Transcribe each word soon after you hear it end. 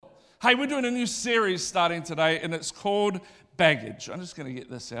Hey, we're doing a new series starting today, and it's called Baggage. I'm just going to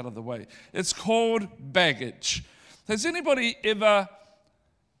get this out of the way. It's called Baggage. Has anybody ever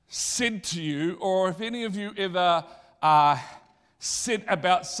said to you, or if any of you ever said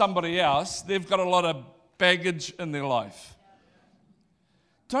about somebody else, they've got a lot of baggage in their life?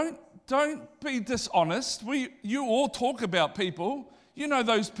 Don't be dishonest. You all talk about people. You know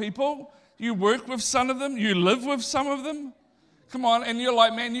those people. You work with some of them. You live with some of them. Come on, and you're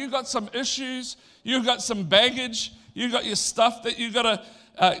like, man, you got some issues. You got some baggage. You got your stuff that you got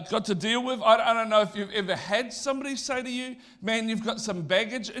to deal with. I don't know if you've ever had somebody say to you, man, you've got some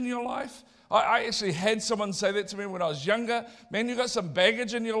baggage in your life. I actually had someone say that to me when I was younger. Man, you got some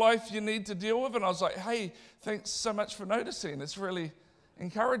baggage in your life you need to deal with. And I was like, hey, thanks so much for noticing. It's really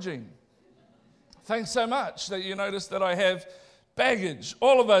encouraging. Thanks so much that you noticed that I have baggage.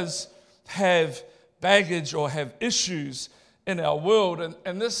 All of us have baggage or have issues in our world.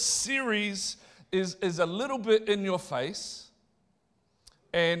 And this series is a little bit in your face.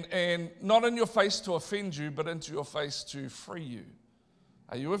 And not in your face to offend you, but into your face to free you.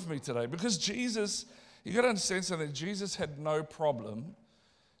 Are you with me today? Because Jesus, you got to understand something. Jesus had no problem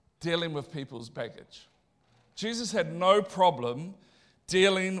dealing with people's baggage. Jesus had no problem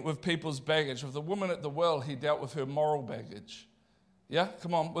dealing with people's baggage. With the woman at the well, he dealt with her moral baggage. Yeah,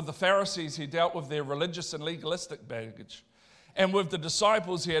 come on. With the Pharisees, he dealt with their religious and legalistic baggage. And with the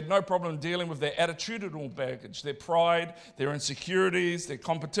disciples, he had no problem dealing with their attitudinal baggage, their pride, their insecurities, their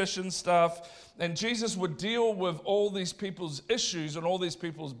competition stuff. And Jesus would deal with all these people's issues and all these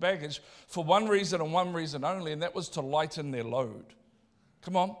people's baggage for one reason and one reason only, and that was to lighten their load.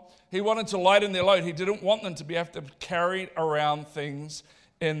 Come on. He wanted to lighten their load. He didn't want them to have to carry around things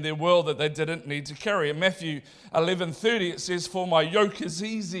in their world that they didn't need to carry. In Matthew 11:30, it says, "For my yoke is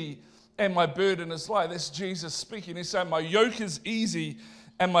easy and my burden is light." That's Jesus speaking. He's saying, my yoke is easy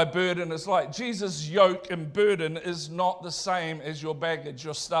and my burden is light. Jesus' yoke and burden is not the same as your baggage,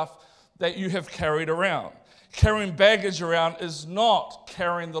 your stuff that you have carried around. Carrying baggage around is not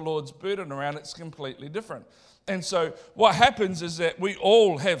carrying the Lord's burden around. It's completely different. And so what happens is that we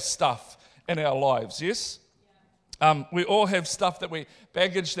all have stuff in our lives, yes? We all have stuff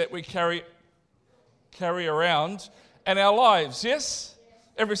baggage that we carry around in our lives, yes?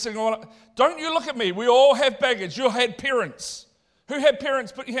 Every single one. Don't you look at me. We all have baggage. You had parents. Who had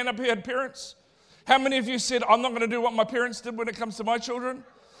parents? Put your hand up who had parents. How many of you said, I'm not going to do what my parents did when it comes to my children?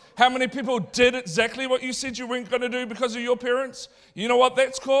 How many people did exactly what you said you weren't going to do because of your parents? You know what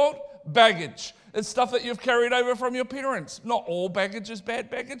that's called? Baggage. It's stuff that you've carried over from your parents. Not all baggage is bad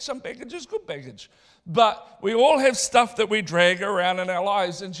baggage. Some baggage is good baggage. But we all have stuff that we drag around in our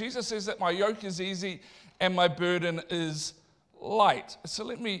lives. And Jesus says that my yoke is easy and my burden is light. So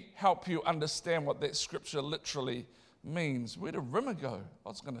let me help you understand what that scripture literally means. Where did Rimmer go? I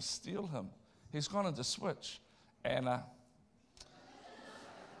was going to steal him. He's gone into Switch. Anna,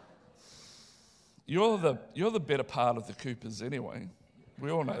 you're the better part of the Coopers anyway.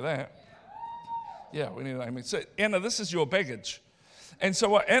 We all know that. Yeah, we need to name it. So Anna, this is your baggage. And so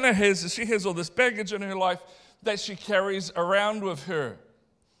what Anna has is she has all this baggage in her life that she carries around with her.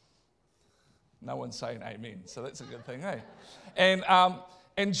 No one's saying amen, so that's a good thing, eh?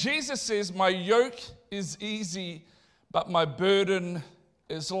 And Jesus says, my yoke is easy, but my burden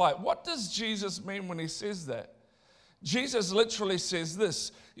is light. What does Jesus mean when he says that? Jesus literally says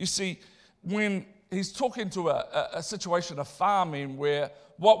this. You see, when he's talking to a situation of farming where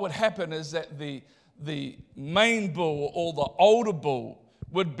what would happen is that the main bull or the older bull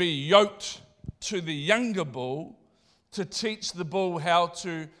would be yoked to the younger bull to teach the bull how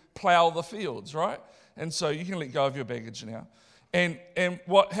to plow the fields, right? And so you can let go of your baggage now. And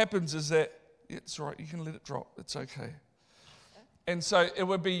what happens is that, it's all right, you can let it drop, it's okay. And so it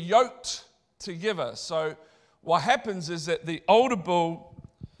would be yoked together. So what happens is that the older bull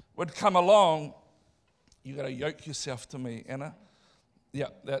would come along. You got to yoke yourself to me, Anna. Yeah,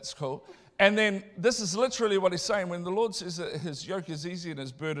 that's cool. And then this is literally what he's saying. When the Lord says that his yoke is easy and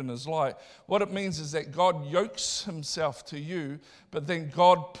his burden is light, what it means is that God yokes himself to you, but then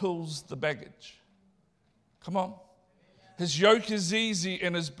God pulls the baggage. Come on. His yoke is easy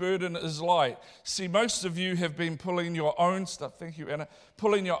and his burden is light. See, most of you have been pulling your own stuff. Thank you, Anna.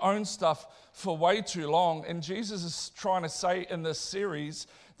 Pulling your own stuff for way too long. And Jesus is trying to say in this series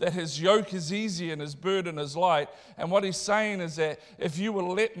that his yoke is easy and his burden is light. And what he's saying is that if you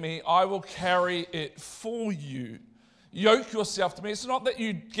will let me, I will carry it for you. yoke yourself to me. It's not that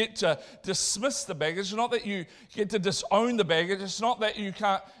you get to dismiss the baggage. It's not that you get to disown the baggage. It's not that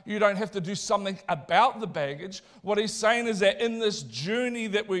you don't have to do something about the baggage. What he's saying is that in this journey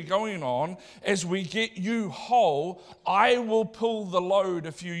that we're going on, as we get you whole, I will pull the load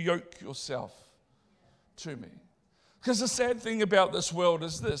if you yoke yourself to me. Because the sad thing about this world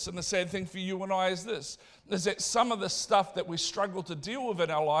is this, and the sad thing for you and I is this, is that some of the stuff that we struggle to deal with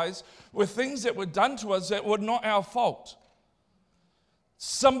in our lives were things that were done to us that were not our fault.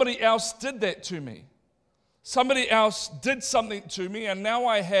 Somebody else did that to me. Somebody else did something to me, and now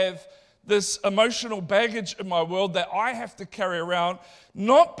I have this emotional baggage in my world that I have to carry around,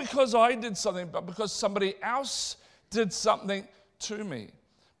 not because I did something, but because somebody else did something to me.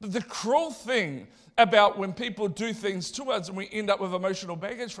 But the cruel thing about when people do things to us and we end up with emotional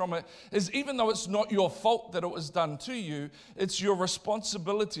baggage from it is, even though it's not your fault that it was done to you, it's your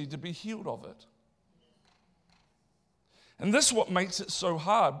responsibility to be healed of it. And this is what makes it so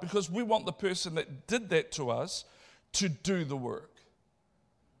hard, because we want the person that did that to us to do the work.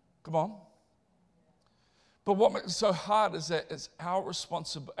 Come on. But what makes it so hard is that it's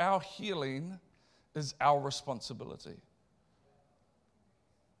our healing is our responsibility.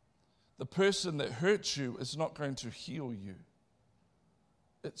 The person that hurts you is not going to heal you.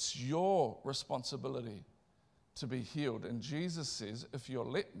 It's your responsibility to be healed. And Jesus says, if you'll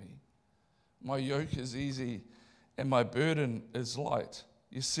let me, my yoke is easy and my burden is light.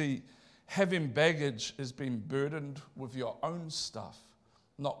 You see, having baggage is being burdened with your own stuff,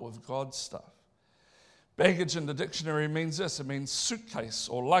 not with God's stuff. Baggage in the dictionary means this. It means suitcase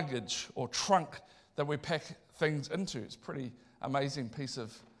or luggage or trunk that we pack things into. It's a pretty amazing piece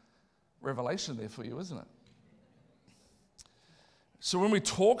of revelation there for you, isn't it? So when we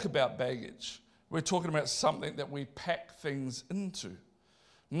talk about baggage, we're talking about something that we pack things into.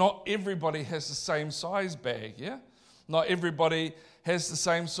 Not everybody has the same size bag, yeah? Not everybody has the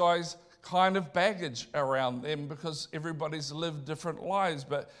same size kind of baggage around them, because everybody's lived different lives,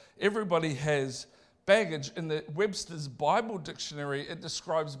 but everybody has baggage. In the Webster's Bible Dictionary, it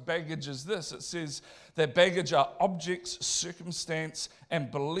describes baggage as this. It says that baggage are objects, circumstance, and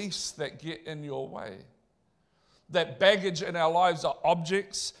beliefs that get in your way. That baggage in our lives are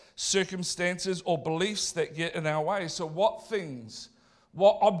objects, circumstances, or beliefs that get in our way. So what things,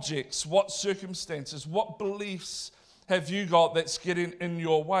 what objects, what circumstances, what beliefs have you got that's getting in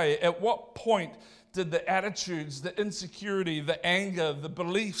your way? At what point did the attitudes, the insecurity, the anger, the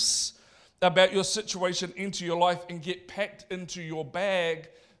beliefs about your situation into your life and get packed into your bag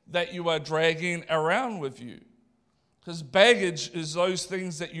that you are dragging around with you? Because baggage is those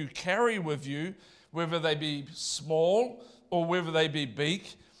things that you carry with you, whether they be small or whether they be big,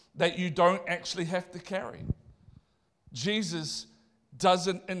 that you don't actually have to carry. Jesus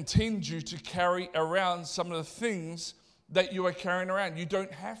doesn't intend you to carry around some of the things that you are carrying around. You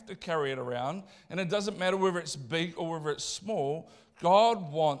don't have to carry it around, and it doesn't matter whether it's big or whether it's small.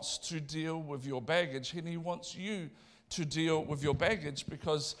 God wants to deal with your baggage, and He wants you to deal with your baggage,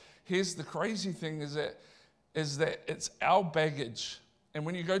 because here's the crazy thing is that it's our baggage. And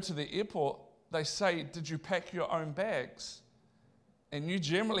when you go to the airport, they say, did you pack your own bags? And you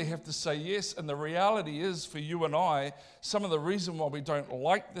generally have to say yes. And the reality is, for you and I, some of the reason why we don't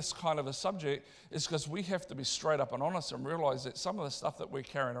like this kind of a subject is because we have to be straight up and honest and realize that some of the stuff that we're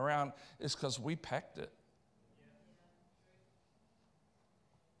carrying around is because we packed it.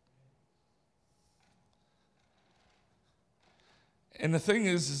 And the thing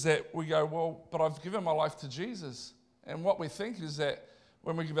is that we go, well, but I've given my life to Jesus. And what we think is that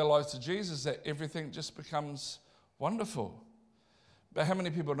when we give our lives to Jesus, that everything just becomes wonderful. But how many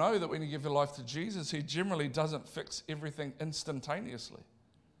people know that when you give your life to Jesus, He generally doesn't fix everything instantaneously?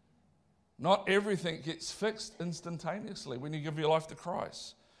 Not everything gets fixed instantaneously when you give your life to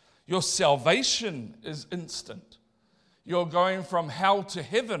Christ. Your salvation is instant. Your going from hell to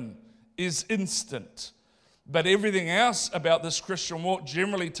heaven is instant. But everything else about this Christian walk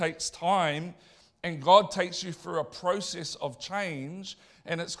generally takes time, and God takes you through a process of change,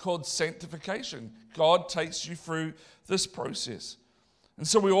 and it's called sanctification. God takes you through this process. And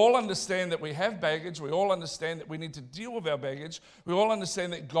so we all understand that we have baggage. We all understand that we need to deal with our baggage. We all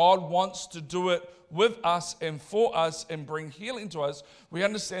understand that God wants to do it with us and for us and bring healing to us. We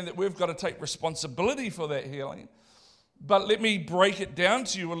understand that we've got to take responsibility for that healing. But let me break it down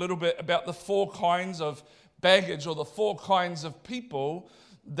to you a little bit about the 4 kinds of baggage, or the 4 kinds of people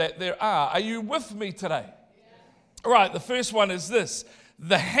that there are. Are you with me today? Yeah. All right, the first one is this: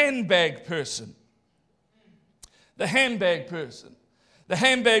 the handbag person. The handbag person. The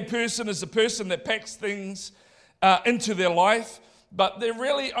handbag person is the person that packs things into their life, but they're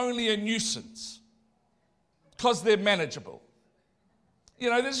really only a nuisance. because they're manageable.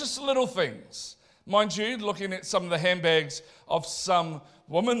 You know, there's just little things. Mind you, looking at some of the handbags of some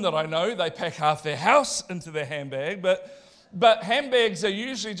women that I know, they pack half their house into their handbag, but handbags are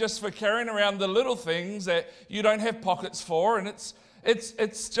usually just for carrying around the little things that you don't have pockets for, and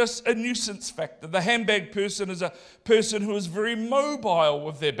it's just a nuisance factor. The handbag person is a person who is very mobile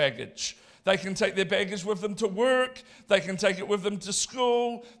with their baggage. They can take their baggage with them to work, they can take it with them to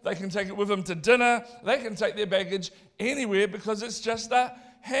school, they can take it with them to dinner, they can take their baggage anywhere because it's just a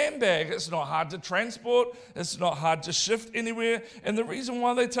handbag. It's not hard to transport, it's not hard to shift anywhere, and the reason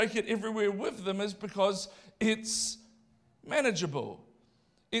why they take it everywhere with them is because it's manageable.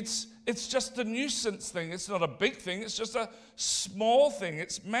 It's just a nuisance thing. It's not a big thing, it's just a small thing.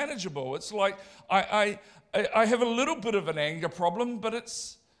 It's manageable. It's like I have a little bit of an anger problem, but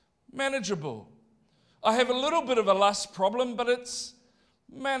it's manageable. I have a little bit of a lust problem, but it's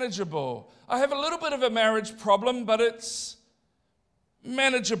manageable. I have a little bit of a marriage problem, but it's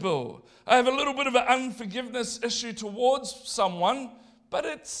manageable. I have a little bit of an unforgiveness issue towards someone, but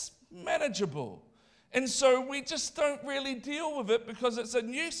it's manageable. And so we just don't really deal with it because it's a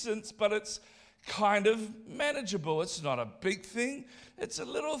nuisance, but it's kind of manageable. It's not a big thing, it's a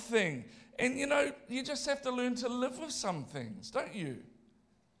little thing. And you know, you just have to learn to live with some things, don't you?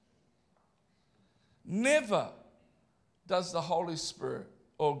 Never does the Holy Spirit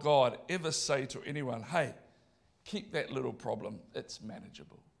or God ever say to anyone, hey, keep that little problem, it's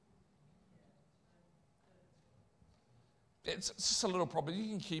manageable. It's just a little problem, you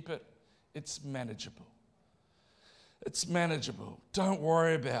can keep it, it's manageable. It's manageable, don't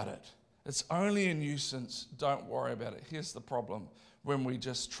worry about it. It's only a nuisance, don't worry about it. Here's the problem, when we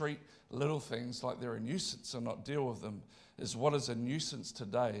just treat little things like they're a nuisance and not deal with them, is what is a nuisance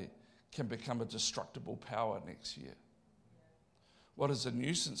today can become a destructible power next year. What is a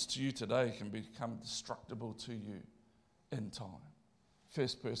nuisance to you today can become destructible to you in time.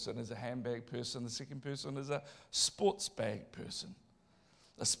 First person is a handbag person. The second person is a sports bag person.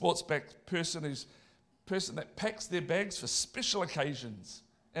 A sports bag person is a person that packs their bags for special occasions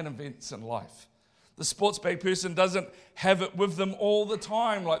and events in life. The sports bag person doesn't have it with them all the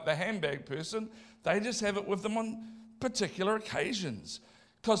time like the handbag person. They just have it with them on particular occasions.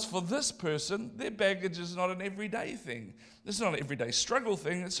 Because for this person, their baggage is not an everyday thing. It's not an everyday struggle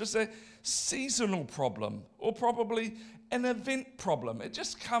thing. It's just a seasonal problem or probably an event problem. It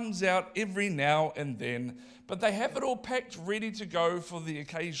just comes out every now and then, but they have it all packed ready to go for the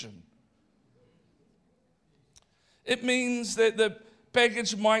occasion. It means that the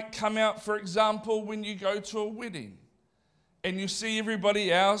baggage might come out, for example, when you go to a wedding and you see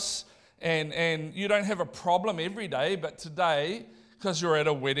everybody else and you don't have a problem every day, but today, because you're at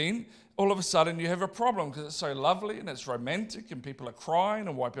a wedding, all of a sudden you have a problem because it's so lovely and it's romantic and people are crying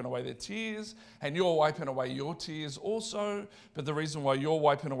and wiping away their tears and you're wiping away your tears also. But the reason why you're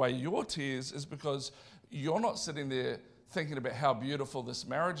wiping away your tears is because you're not sitting there thinking about how beautiful this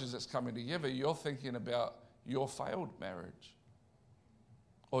marriage is that's coming together. You're thinking about your failed marriage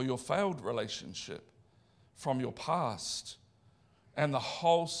or your failed relationship from your past. And the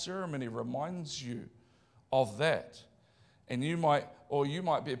whole ceremony reminds you of that. And you might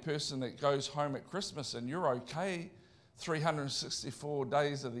be a person that goes home at Christmas and you're okay 364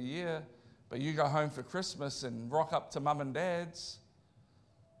 days of the year, but you go home for Christmas and rock up to mum and dad's,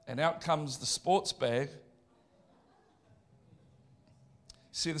 and out comes the sports bag.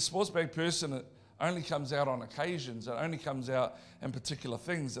 See, the sports bag person, it only comes out on occasions. It only comes out in particular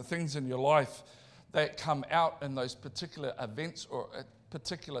things. The things in your life that come out in those particular events or at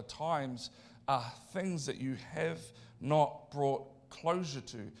particular times are things that you have not brought closure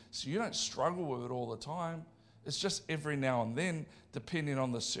to. So you don't struggle with it all the time. It's just every now and then, depending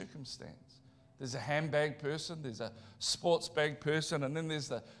on the circumstance. There's a handbag person, there's a sports bag person, and then there's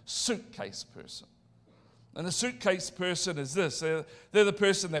the suitcase person. And the suitcase person is this. They're the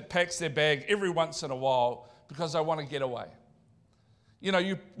person that packs their bag every once in a while because they want to get away. You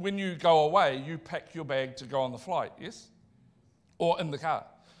know, when you go away, you pack your bag to go on the flight, yes? Or in the car.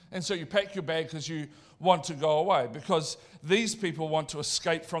 And so you pack your bag because you want to go away, because these people want to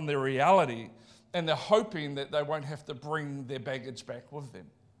escape from their reality and they're hoping that they won't have to bring their baggage back with them.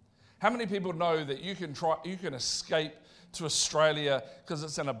 How many people know that you can escape to Australia because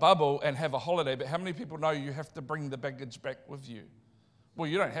it's in a bubble and have a holiday, but how many people know you have to bring the baggage back with you? Well,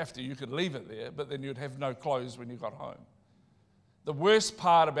 you don't have to, you could leave it there, but then you'd have no clothes when you got home. The worst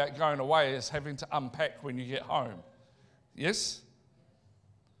part about going away is having to unpack when you get home. Yes?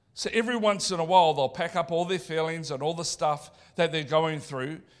 So every once in a while, they'll pack up all their feelings and all the stuff that they're going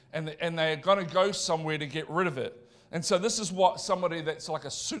through, and they're going to go somewhere to get rid of it. And so this is what somebody that's like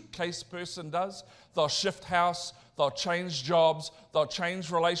a suitcase person does. They'll shift house, they'll change jobs, they'll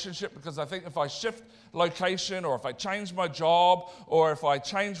change relationship, because I think if I shift location, or if I change my job, or if I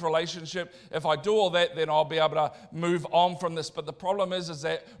change relationship, if I do all that, then I'll be able to move on from this. But the problem is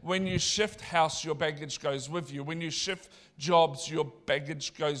that when you shift house, your baggage goes with you. When you shift jobs, your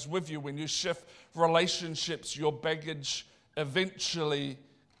baggage goes with you. When you shift relationships, your baggage eventually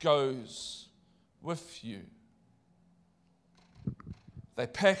goes with you. They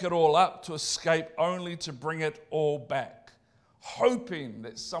pack it all up to escape, only to bring it all back, hoping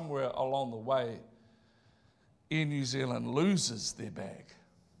that somewhere along the way, Air New Zealand loses their bag.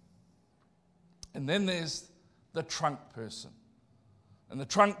 And then there's the trunk person. And the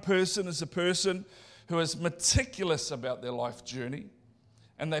trunk person is a person who is meticulous about their life journey,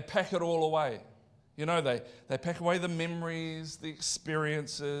 and they pack it all away. You know, they pack away the memories, the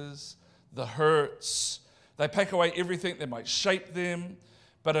experiences, the hurts. They pack away everything that might shape them,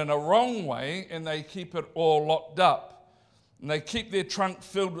 but in a wrong way, and they keep it all locked up. And they keep their trunk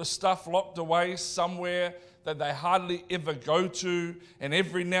filled with stuff locked away somewhere that they hardly ever go to, and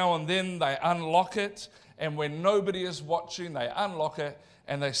every now and then they unlock it, and when nobody is watching, they unlock it,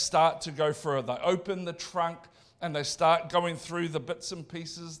 and they start to go through it. They open the trunk, and they start going through the bits and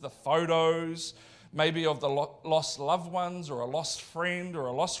pieces, the photos, maybe of the lost loved ones, or a lost friend, or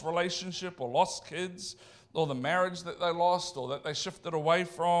a lost relationship, or lost kids, or the marriage that they lost, or that they shifted away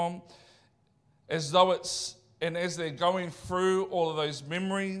from, as they're going through all of those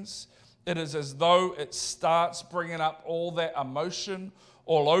memories, it is as though it starts bringing up all that emotion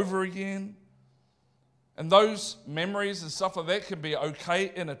all over again. And those memories and stuff like that can be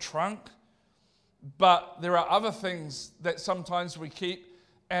okay in a trunk, but there are other things that sometimes we keep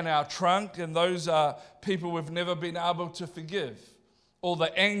in our trunk, and those are people we've never been able to forgive, or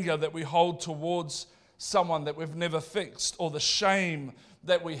the anger that we hold towards someone that we've never fixed, or the shame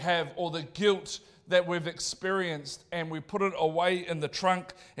that we have, or the guilt that we've experienced, and we put it away in the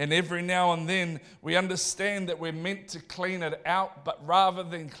trunk, and every now and then we understand that we're meant to clean it out, but rather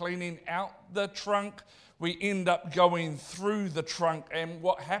than cleaning out the trunk, we end up going through the trunk. And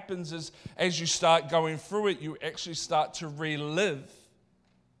what happens is, as you start going through it, you actually start to relive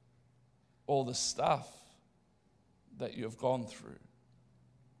all the stuff that you've gone through.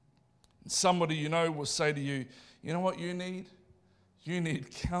 And somebody you know will say to you, you know what you need? You need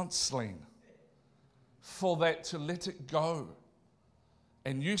counseling for that, to let it go.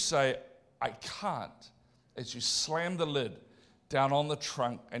 And you say, I can't, as you slam the lid down on the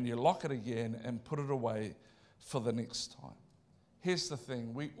trunk and you lock it again and put it away for the next time. Here's the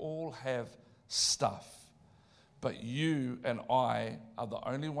thing, we all have stuff, but you and I are the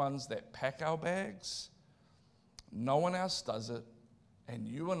only ones that pack our bags. No one else does it, and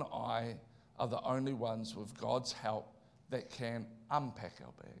you and I are the only ones with God's help that can unpack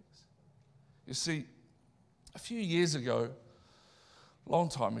our bags. You see, a few years ago, a long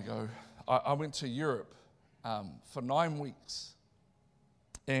time ago, I went to Europe for 9 weeks.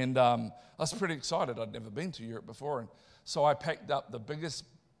 And I was pretty excited. I'd never been to Europe before. And so I packed up the biggest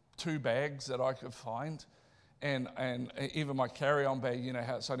 2 bags that I could find. And even my carry-on bag, you know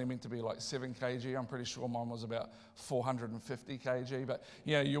how it's only meant to be like 7 kg. I'm pretty sure mine was about 450 kg. But,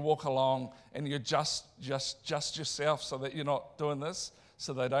 you know, you walk along and you just yourself so that you're not doing this,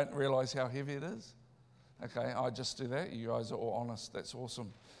 so they don't realize how heavy it is. Okay, I just do that. You guys are all honest. That's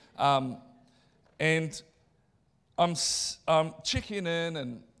awesome. And I'm checking in,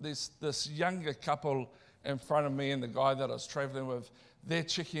 and there's this younger couple in front of me and the guy that I was traveling with. They're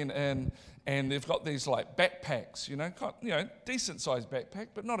checking in, and they've got these like backpacks, decent sized backpack,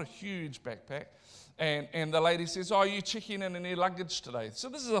 but not a huge backpack. And the lady says, "Oh, are you checking in any luggage today?" So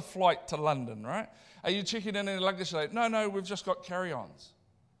this is a flight to London, right? "Are you checking in any luggage today?" No, we've just got carry-ons.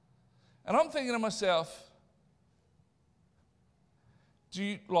 And I'm thinking to myself, do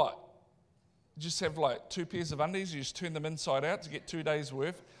you just have 2 pairs of undies? You just turn them inside out to get 2 days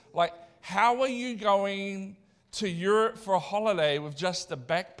worth? Like, how are you going to Europe for a holiday with just a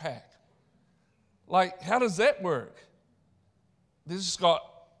backpack? Like, how does that work? Is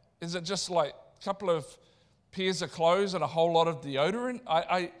it just like a couple of pairs of clothes and a whole lot of deodorant?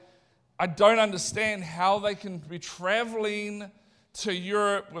 I don't understand how they can be traveling to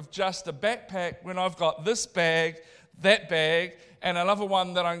Europe with just a backpack when I've got this bag, that bag, and another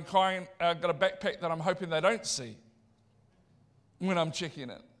one that I've got a backpack that I'm hoping they don't see when I'm checking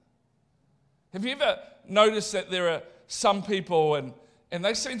it. Have you ever noticed that there are some people and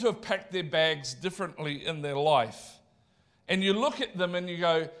they seem to have packed their bags differently in their life? And you look at them and you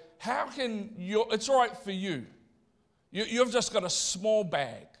go, how can you, it's all right for you. You've just got a small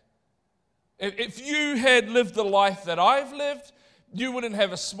bag. If you had lived the life that I've lived, you wouldn't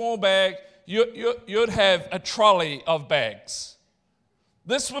have a small bag, you'd have a trolley of bags.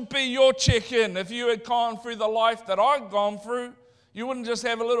 This would be your check-in. If you had gone through the life that I've gone through, you wouldn't just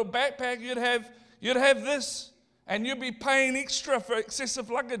have a little backpack, you'd have this, and you'd be paying extra for excessive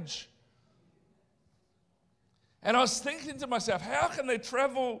luggage. And I was thinking to myself, how can they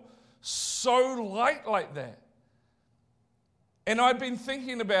travel so light like that? And I'd been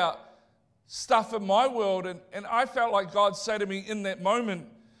thinking about stuff in my world, and I felt like God said to me in that moment,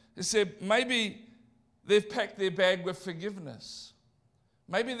 He said, maybe they've packed their bag with forgiveness.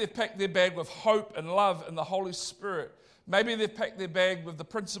 Maybe they've packed their bag with hope and love and the Holy Spirit. Maybe they've packed their bag with the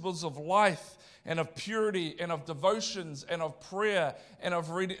principles of life and of purity and of devotions and of prayer and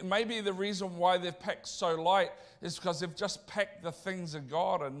of reading. Maybe the reason why they've packed so light is because they've just packed the things of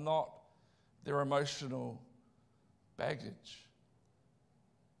God and not their emotional baggage.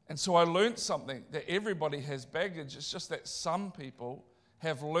 And so I learned something, that everybody has baggage. It's just that some people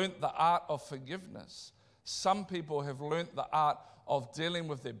have learnt the art of forgiveness. Some people have learnt the art of dealing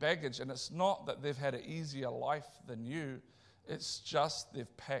with their baggage. And it's not that they've had an easier life than you. It's just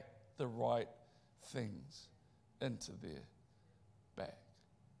they've packed the right things into their bag.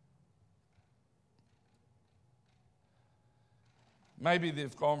 Maybe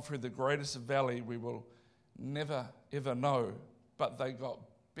they've gone through the greatest valley we will never ever know, but they got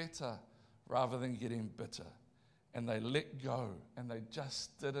better rather than getting bitter. And they let go, and they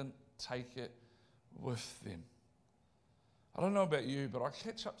just didn't take it with them. I don't know about you, but I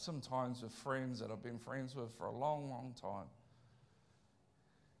catch up sometimes with friends that I've been friends with for a long, long time.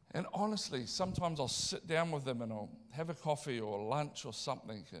 And honestly, sometimes I'll sit down with them and I'll have a coffee or lunch or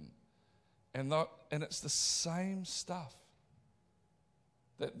something, and it's the same stuff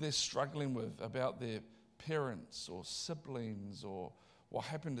that they're struggling with about their parents or siblings or what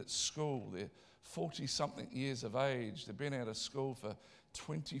happened at school. They're 40-something years of age. They've been out of school for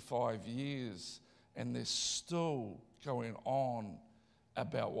 25 years, and they're still going on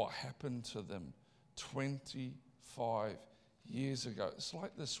about what happened to them 25 years ago. It's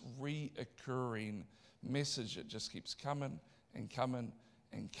like this reoccurring message that just keeps coming and coming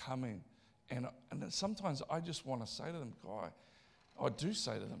and coming. And sometimes I just want to say to them, I do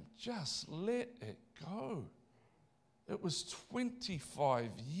say to them, just let it go. It was 25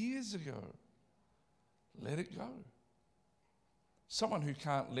 years ago. Let it go. Someone who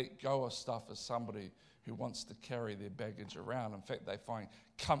can't let go of stuff is somebody who wants to carry their baggage around. In fact, they find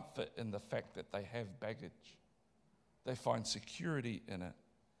comfort in the fact that they have baggage. They find security in it.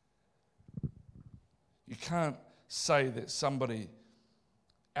 You can't say that somebody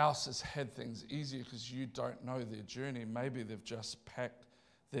else has had things easier because you don't know their journey. Maybe they've just packed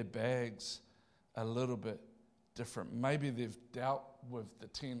their bags a little bit different. Maybe they've dealt with the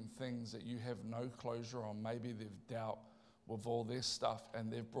 10 things that you have no closure on. Maybe they've dealt with all their stuff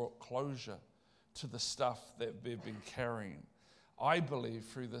and they've brought closure to the stuff that they've been carrying. I believe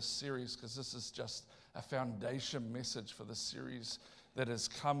through this series, because this is just a foundation message for the series that is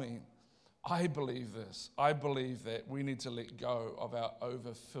coming, I believe this. I believe that we need to let go of our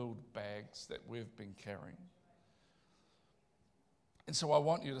overfilled bags that we've been carrying. And so I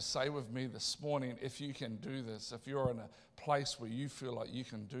want you to say with me this morning, if you can do this, if you're in a place where you feel like you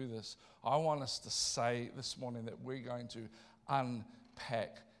can do this, I want us to say this morning that we're going to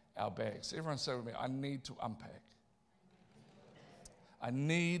unpack our bags. Everyone say with me, I need to unpack. I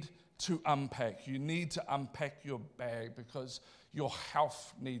need to unpack. You need to unpack your bag because your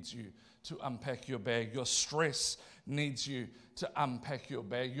health needs you to unpack your bag. Your stress needs you to unpack your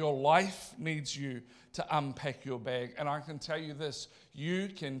bag. Your life needs you to unpack your bag. And I can tell you this, you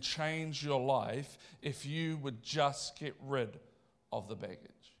can change your life if you would just get rid of the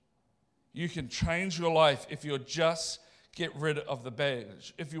baggage. You can change your life if you'll just get rid of the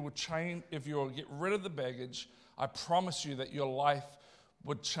baggage. If you will get rid of the baggage, I promise you that your life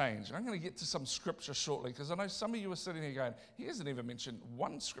would change. I'm going to get to some scripture shortly because I know some of you are sitting here going, he hasn't even mentioned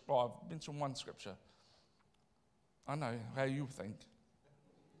one scripture. Oh, I've mentioned one scripture. I know how you think.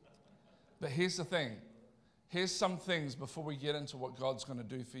 But here's the thing. Here's some things before we get into what God's going to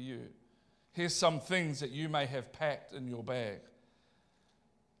do for you. Here's some things that you may have packed in your bag.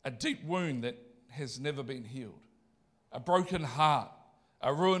 A deep wound that has never been healed. A broken heart.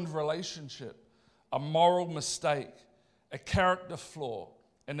 A ruined relationship. A moral mistake. A character flaw,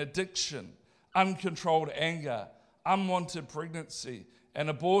 an addiction, uncontrolled anger, unwanted pregnancy, an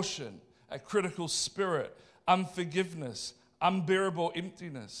abortion, a critical spirit, unforgiveness, unbearable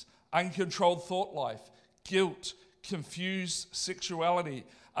emptiness, uncontrolled thought life, guilt, confused sexuality,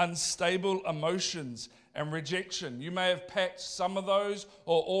 unstable emotions, and rejection. You may have packed some of those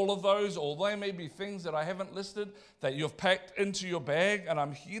or all of those, or they may be things that I haven't listed that you've packed into your bag. And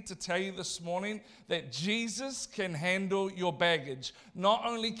I'm here to tell you this morning that Jesus can handle your baggage. Not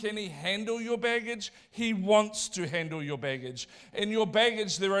only can he handle your baggage, he wants to handle your baggage. In your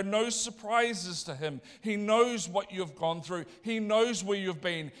baggage, there are no surprises to him. He knows what you've gone through. He knows where you've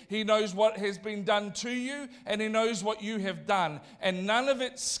been. He knows what has been done to you, and he knows what you have done. And none of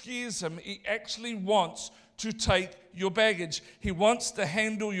it scares him. He actually wants to take your baggage. He wants to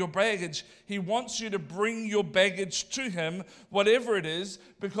handle your baggage. He wants you to bring your baggage to him, whatever it is,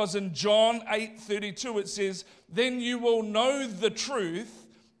 because in John 8:32 it says, "Then you will know the truth,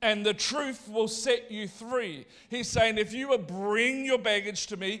 and the truth will set you free." He's saying, if you will bring your baggage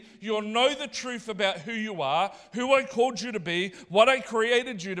to me, you'll know the truth about who you are, who I called you to be, what I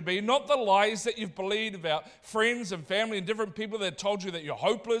created you to be, not the lies that you've believed about friends and family and different people that told you that you're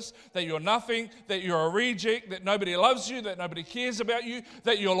hopeless, that you're nothing, that you're a reject, that nobody loves you, that nobody cares about you,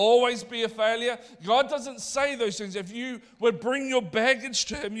 that you'll always be a failure. God doesn't say those things. If you would bring your baggage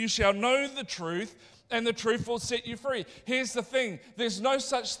to him, you shall know the truth, and the truth will set you free. Here's the thing. There's no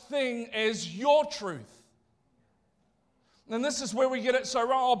such thing as your truth. And this is where we get it so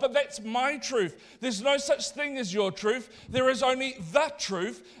wrong. Oh, but that's my truth. There's no such thing as your truth. There is only the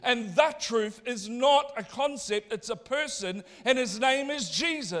truth, and that truth is not a concept. It's a person, and his name is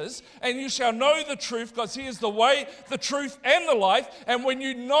Jesus. And you shall know the truth, because he is the way, the truth, and the life. And when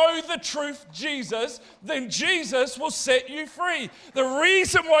you know the truth, Jesus, then Jesus will set you free. The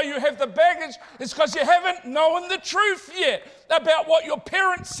reason why you have the baggage is because you haven't known the truth yet about what your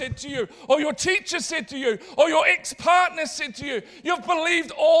parents said to you, or your teacher said to you, or your ex-partner said to you. You've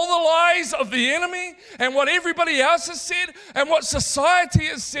believed all the lies of the enemy and what everybody else has said and what society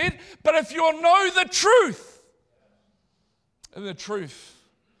has said. But if you'll know the truth, and the truth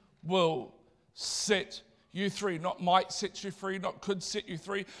will set you free. Not might set you free, not could set you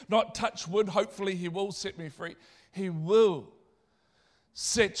free, not touch wood, hopefully he will set me free. He will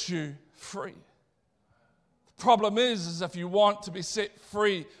set you free. Problem is if you want to be set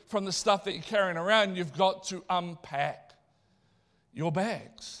free from the stuff that you're carrying around, you've got to unpack your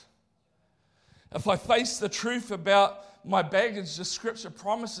bags. If I face the truth about my baggage, the scripture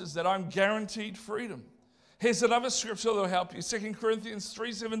promises that I'm guaranteed freedom. Here's another scripture that will help you. 2 Corinthians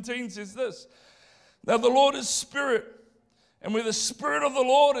 3:17 says this, "Now the Lord is spirit, and where the spirit of the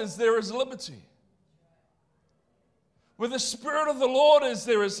Lord is, there is liberty." Where the Spirit of the Lord is,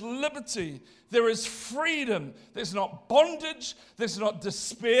 there is liberty. There is freedom. There's not bondage. There's not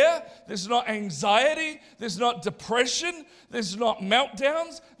despair. There's not anxiety. There's not depression. There's not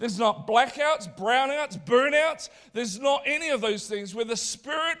meltdowns. There's not blackouts, brownouts, burnouts. There's not any of those things. Where the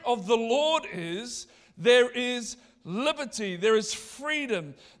Spirit of the Lord is, there is liberty. There is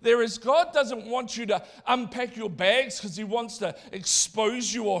freedom. God doesn't want you to unpack your bags because he wants to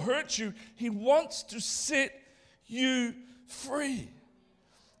expose you or hurt you. He wants to set you free.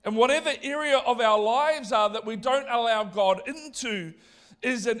 And whatever area of our lives are that we don't allow God into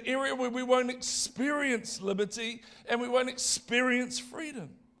is an area where we won't experience liberty and we won't experience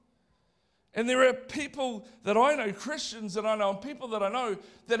freedom. And there are people that I know, Christians that I know, and people that I know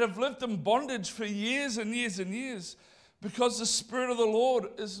that have lived in bondage for years and years and years because the Spirit of the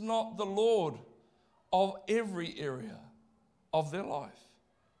Lord is not the Lord of every area of their life.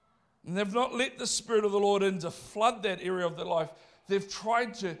 And they've not let the Spirit of the Lord in to flood that area of their life. They've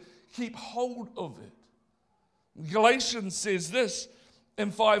tried to keep hold of it. Galatians says this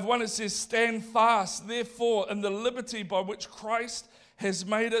in 5:1, it says, "Stand fast, therefore, in the liberty by which Christ has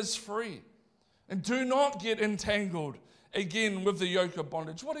made us free. And do not get entangled again with the yoke of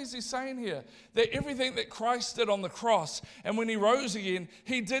bondage." What is he saying here? That everything that Christ did on the cross and when he rose again,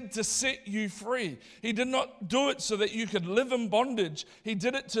 he did to set you free. He did not do it so that you could live in bondage. He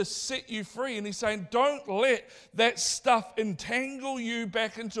did it to set you free. And he's saying, don't let that stuff entangle you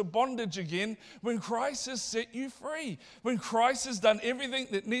back into bondage again when Christ has set you free. When Christ has done everything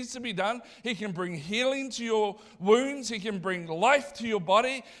that needs to be done, he can bring healing to your wounds. He can bring life to your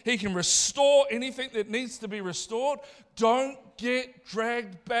body. He can restore anything that needs to be restored. Don't get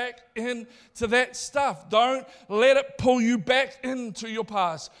dragged back into that stuff. Don't let it pull you back into your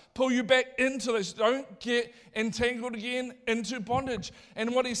past. Pull you back into this. Don't get entangled again into bondage.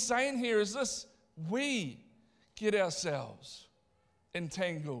 And what he's saying here is this: we get ourselves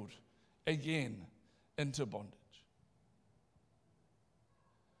entangled again into bondage.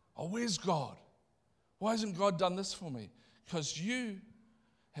 Oh, where's God? Why hasn't God done this for me? Because you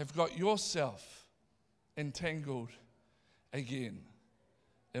have got yourself entangled again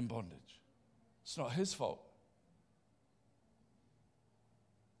in bondage. It's not his fault.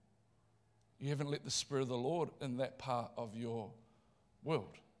 You haven't let the Spirit of the Lord in that part of your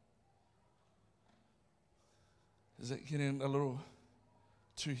world. Is it getting a little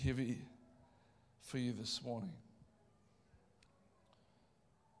too heavy for you this morning?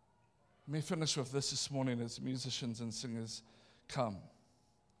 Let me finish with this morning as musicians and singers come.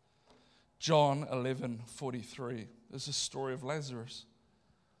 John 11:43. There's a story of Lazarus.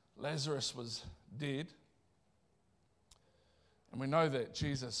 Lazarus was dead. And we know that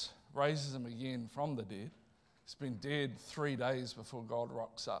Jesus raises him again from the dead. He's been dead 3 days before God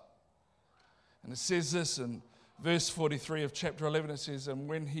rocks up. And it says this in verse 43 of chapter 11. It says, and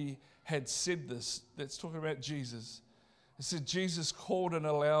when he had said this, that's talking about Jesus, it said, Jesus called in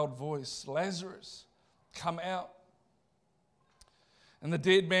a loud voice, Lazarus, come out. And the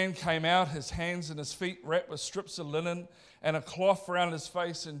dead man came out, his hands and his feet wrapped with strips of linen and a cloth around his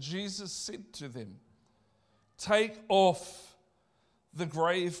face. And Jesus said to them, take off the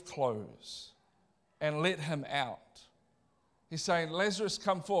grave clothes and let him out. He's saying, Lazarus,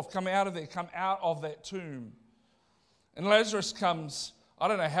 come forth, come out of there, come out of that tomb. And Lazarus comes, I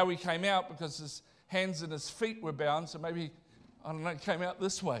don't know how he came out because his hands and his feet were bound, so maybe, I don't know, came out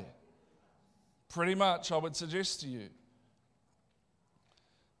this way. Pretty much, I would suggest to you.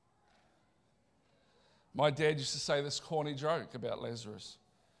 My dad used to say this corny joke about Lazarus.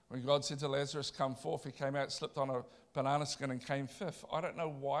 When God said to Lazarus, come forth, he came out, slipped on a banana skin and came fifth. I don't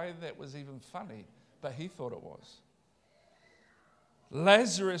know why that was even funny, but he thought it was.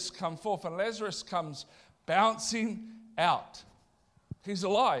 Lazarus, come forth, and Lazarus comes bouncing out. He's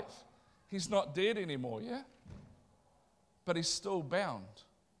alive. He's not dead anymore, yeah? But he's still bound.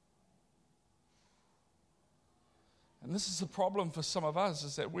 And this is the problem for some of us,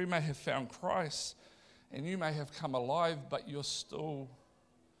 is that we may have found Christ and you may have come alive, but you're still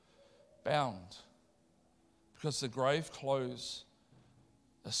bound because the grave clothes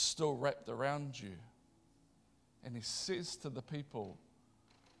are still wrapped around you. And he says to the people,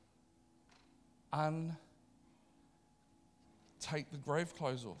 take the grave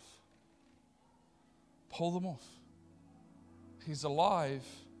clothes off. Pull them off. He's alive,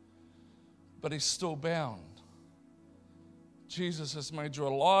 but he's still bound. Jesus has made you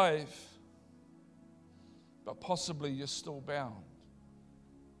alive, but possibly you're still bound.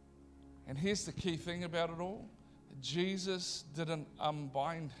 And here's the key thing about it all. Jesus didn't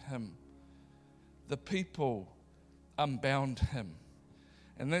unbind him. The people unbound him.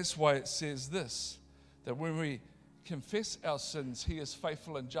 And that's why it says this, that when we confess our sins, he is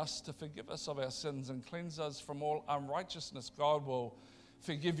faithful and just to forgive us of our sins and cleanse us from all unrighteousness. God will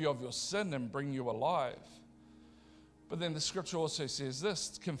forgive you of your sin and bring you alive. But then the scripture also says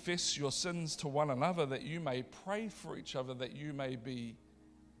this, confess your sins to one another that you may pray for each other, that you may be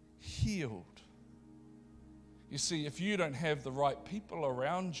healed. You see, if you don't have the right people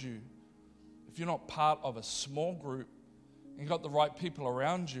around you, if you're not part of a small group and you've got the right people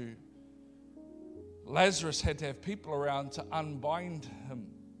around you, Lazarus had to have people around to unbind him.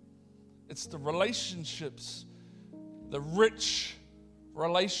 It's the relationships, the rich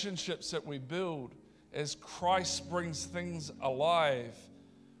relationships that we build as Christ brings things alive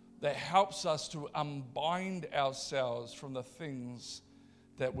that helps us to unbind ourselves from the things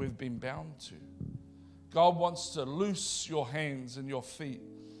that we've been bound to. God wants to loose your hands and your feet.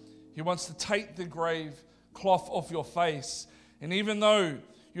 He wants to take the grave cloth off your face. And even though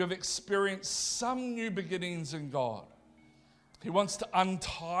you have experienced some new beginnings in God, he wants to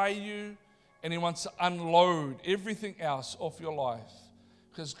untie you and he wants to unload everything else off your life.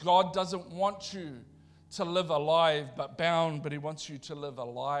 Because God doesn't want you to live alive but bound, but he wants you to live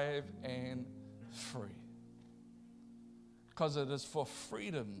alive and free. Because it is for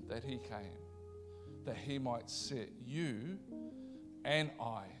freedom that he came, that he might set you and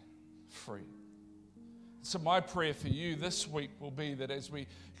I free. So my prayer for you this week will be that as we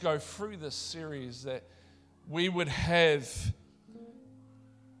go through this series, that we would have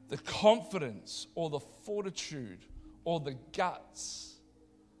the confidence or the fortitude or the guts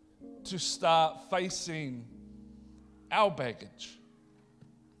to start facing our baggage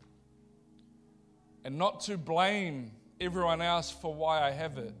and not to blame everyone else for why I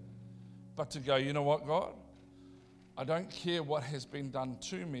have it, but to go, you know what, God? I don't care what has been done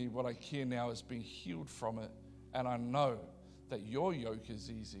to me. What I care now is being healed from it. And I know that your yoke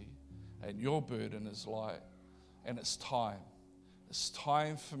is easy and your burden is light. And it's time. It's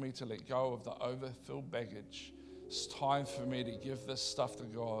time for me to let go of the overfilled baggage. It's time for me to give this stuff to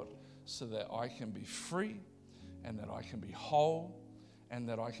God so that I can be free and that I can be whole and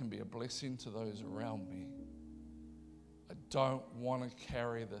that I can be a blessing to those around me. I don't want to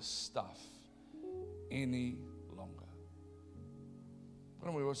carry this stuff any longer. Why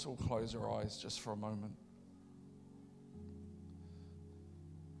don't we also close our eyes just for a moment?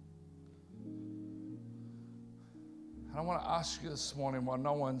 And I want to ask you this morning, while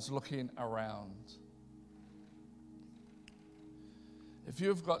no one's looking around, if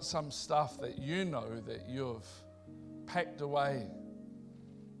you've got some stuff that you know that you've packed away,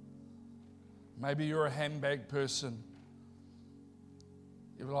 maybe you're a handbag person.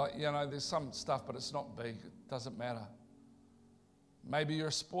 You're like, there's some stuff, but it's not big. It doesn't matter. Maybe you're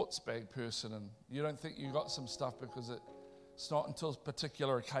a sports bag person and you don't think you got some stuff because it's not until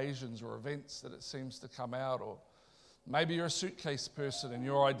particular occasions or events that it seems to come out. Or maybe you're a suitcase person and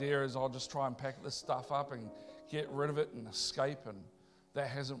your idea is, I'll just try and pack this stuff up and get rid of it and escape, and that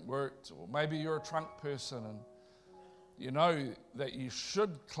hasn't worked. Or maybe you're a trunk person and you know that you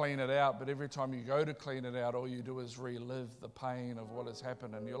should clean it out, but every time you go to clean it out, all you do is relive the pain of what has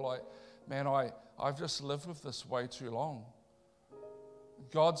happened. And you're like, man, I've just lived with this way too long.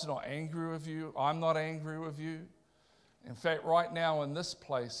 God's not angry with you. I'm not angry with you. In fact, right now in this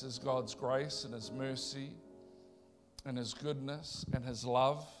place is God's grace and His mercy and His goodness and His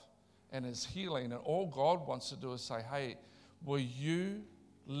love and His healing. And all God wants to do is say, hey, will you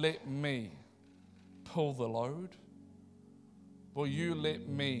let me pull the load? Will you let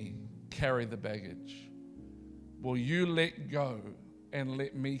me carry the baggage? Will you let go and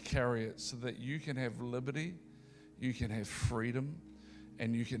let me carry it so that you can have liberty, you can have freedom,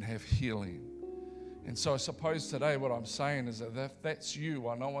 and you can have healing? And so I suppose today what I'm saying is that if that's you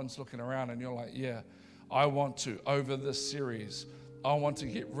while no one's looking around and you're like, yeah, I want to, over this series, I want to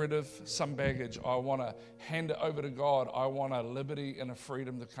get rid of some baggage. I want to hand it over to God. I want a liberty and a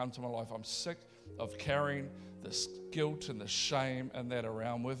freedom to come to my life. I'm sick of carrying this guilt and the shame and that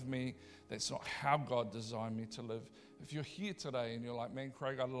around with me. That's not how God designed me to live. If you're here today and you're like, man,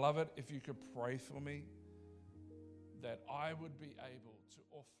 Craig, I'd love it if you could pray for me that I would be able to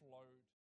offload